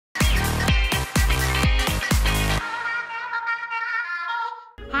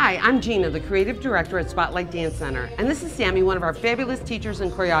Hi, I'm Gina, the Creative Director at Spotlight Dance Center, and this is Sammy, one of our fabulous teachers and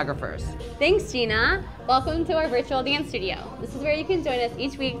choreographers. Thanks, Gina. Welcome to our virtual dance studio. This is where you can join us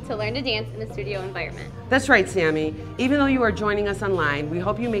each week to learn to dance in a studio environment. That's right, Sammy. Even though you are joining us online, we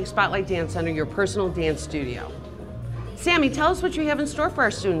hope you make Spotlight Dance Center your personal dance studio. Sammy, tell us what you have in store for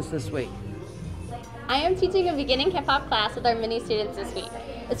our students this week. I am teaching a beginning hip-hop class with our mini students this week.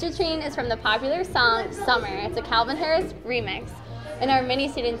 This routine is from the popular song Summer. It's a Calvin Harris remix, and our mini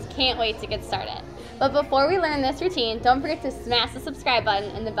students can't wait to get started. But before we learn this routine, don't forget to smash the subscribe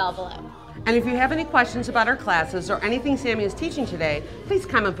button and the bell below. And if you have any questions about our classes or anything Sammy is teaching today, please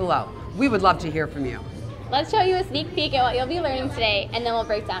comment below. We would love to hear from you. Let's show you a sneak peek at what you'll be learning today, and then we'll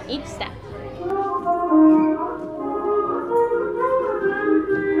break down each step.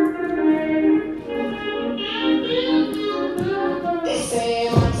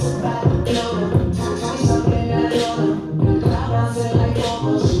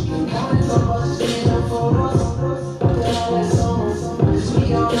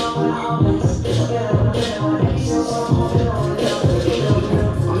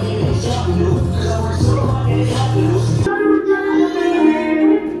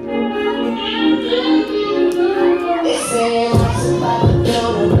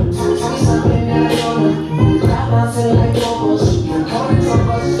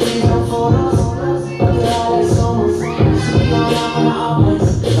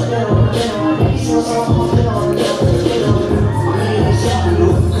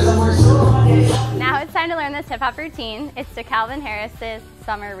 Hip-hop routine. It's to Calvin Harris's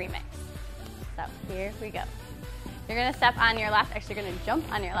Summer remix. So here we go. You're gonna step on your left, actually you're gonna jump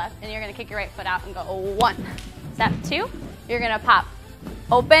on your left, and you're gonna kick your right foot out and go 1. Step 2, you're gonna pop,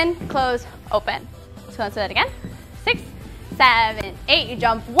 open, close, open. So let's do that again. 6, 7, 8, you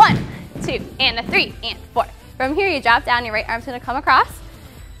jump 1, 2, and a 3, and 4. From here you drop down, your right arm's gonna come across.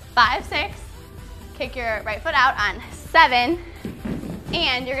 5, 6, kick your right foot out on 7,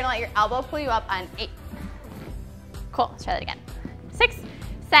 and you're gonna let your elbow pull you up on 8. Cool, let's try that again. 6,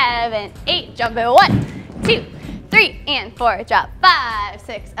 7, 8, jump it 1, 2, 3, and 4, drop 5,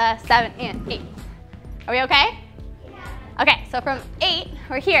 6, 7, and 8. Are we okay? Yeah. Okay, so from 8,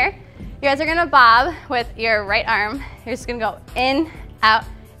 we're here. You guys are gonna bob with your right arm. You're just gonna go in, out,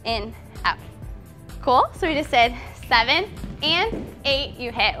 in, out. Cool, so we just did 7 and 8.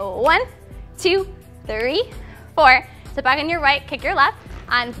 You hit 1, 2, 3, 4. Step back on your right, kick your left.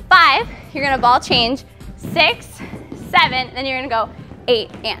 On 5, you're gonna ball change 6, 7, then you're gonna go 8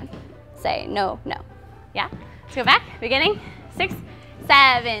 and say no, no. Yeah? Let's go back, beginning. 6,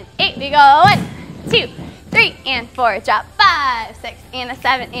 7, 8. We go 1, 2, 3, and 4. Drop 5, 6, and a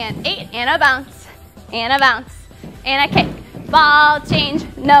 7, and 8, and a bounce, and a bounce, and a kick. Ball change,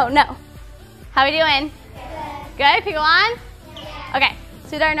 no, no. How we doing? Good. Good? Can we go on? Yeah. Okay,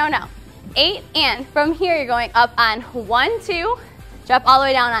 so there, no, no. 8, and from here you're going up on 1, 2, drop all the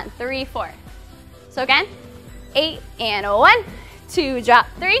way down on 3, 4. So again, 8 and 1, 2, drop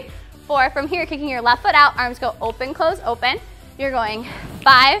 3, 4. From here, kicking your left foot out, arms go open, close, open. You're going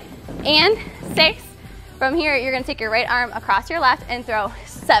 5 and 6. From here, you're gonna take your right arm across your left and throw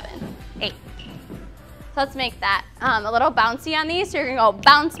 7, 8. So let's make that a little bouncy on these. So you're gonna go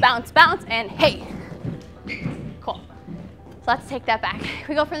bounce, bounce, bounce, and hey. Cool. So let's take that back. Can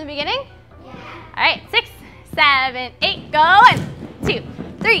we go from the beginning? Yeah. All right, 6, 7, 8, go 1, 2,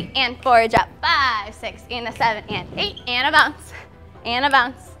 3, and 4, drop 5, 6, and a 7, and 8, and a bounce, and a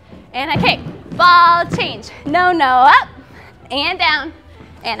bounce, and a kick. Ball change, no, no, up, and down,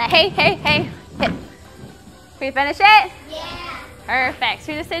 and a hey, hey, hey, hit. Can we finish it? Yeah. Perfect.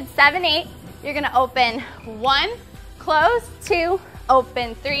 So we just did 7, 8. You're gonna open 1, close, 2,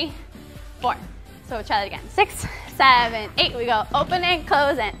 open, 3, 4. So we'll try that again. 6, 7, 8. We go open and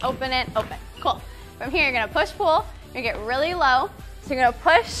close and open and open. Cool. From here, you're gonna push, pull. You're gonna get really low. So you're gonna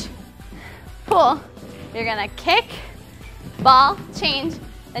push, pull, you're gonna kick, ball, change,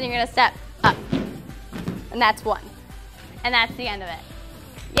 then you're gonna step up. And that's 1. And that's the end of it.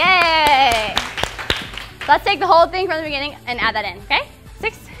 Yay! So let's take the whole thing from the beginning and add that in, okay?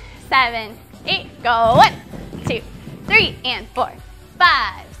 6, 7, 8, go 1, 2, 3, and 4,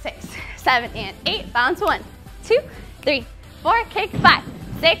 5, 6, 7, and 8, bounce 1, 2, 3, 4, kick 5,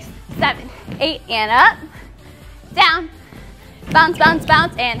 6, 7, 8, and up, down, bounce, bounce,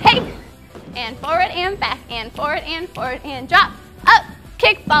 bounce, and hey, and forward and back, and forward and drop, up,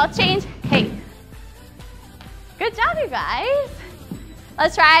 kick, ball change, hey. Good job, you guys.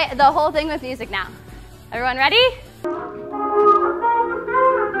 Let's try the whole thing with music now. Everyone ready? Here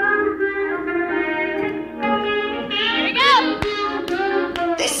we go.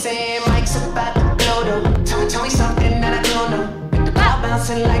 They say Mike's about to blow though. Tell me something that I don't know. Make the crowd bounce.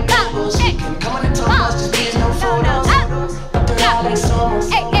 bouncing like bubbles. Come on and talk us, just there's no photos. After all that summer,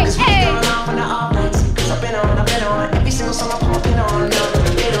 cause we going off on the off nights. Cause I've been on every single song I put my pin on.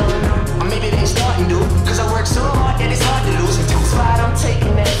 They don't know, or maybe they starting to. Cause I work so hard that it's hard to lose. Until it's right, I'm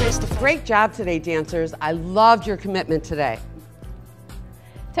taking that face to face. Great job today, dancers. I loved your commitment today.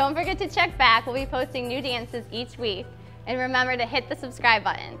 Don't forget to check back. We'll be posting new dances each week. And remember to hit the subscribe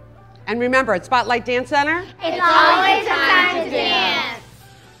button. And remember, at Spotlight Dance Center, It's always time to dance.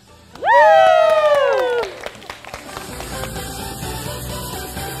 Woo!